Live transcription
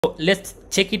So let's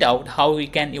check it out how we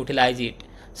can utilize it.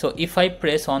 So if I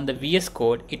press on the VS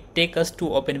Code, it takes us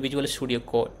to Open Visual Studio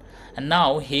Code, and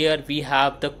now here we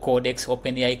have the Codex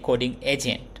OpenAI coding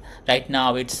agent. Right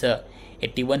now it's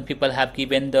 81 people have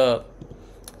given the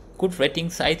good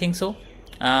ratings, I think so.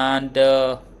 And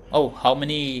oh, how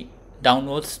many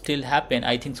downloads still happen?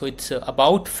 I think so it's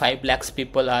about 5 lakhs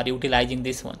people are utilizing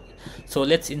this one. So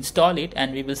let's install it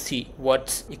and we will see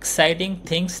what's exciting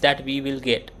things that we will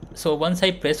get. So once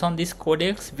I press on this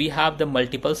codex, we have the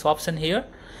multiples option here.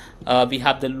 We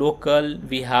have the local,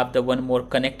 we have the one more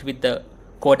connect with the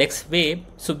codex web.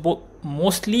 So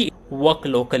mostly work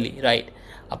locally, right?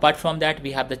 Apart from that,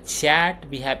 we have the chat,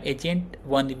 we have agent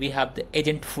one, we have the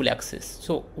agent full access.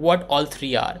 So what all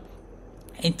three are?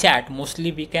 In chat,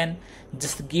 mostly we can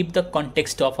just give the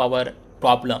context of our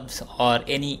problems or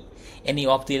any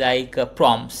of the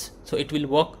prompts. So it will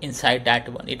work inside that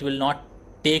one. It will not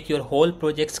take your whole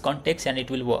project's context and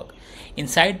it will work.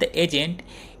 Inside the agent,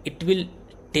 it will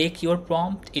take your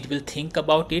prompt, it will think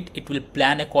about it, it will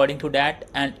plan according to that,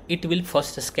 and it will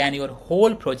first scan your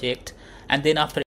whole project, and then after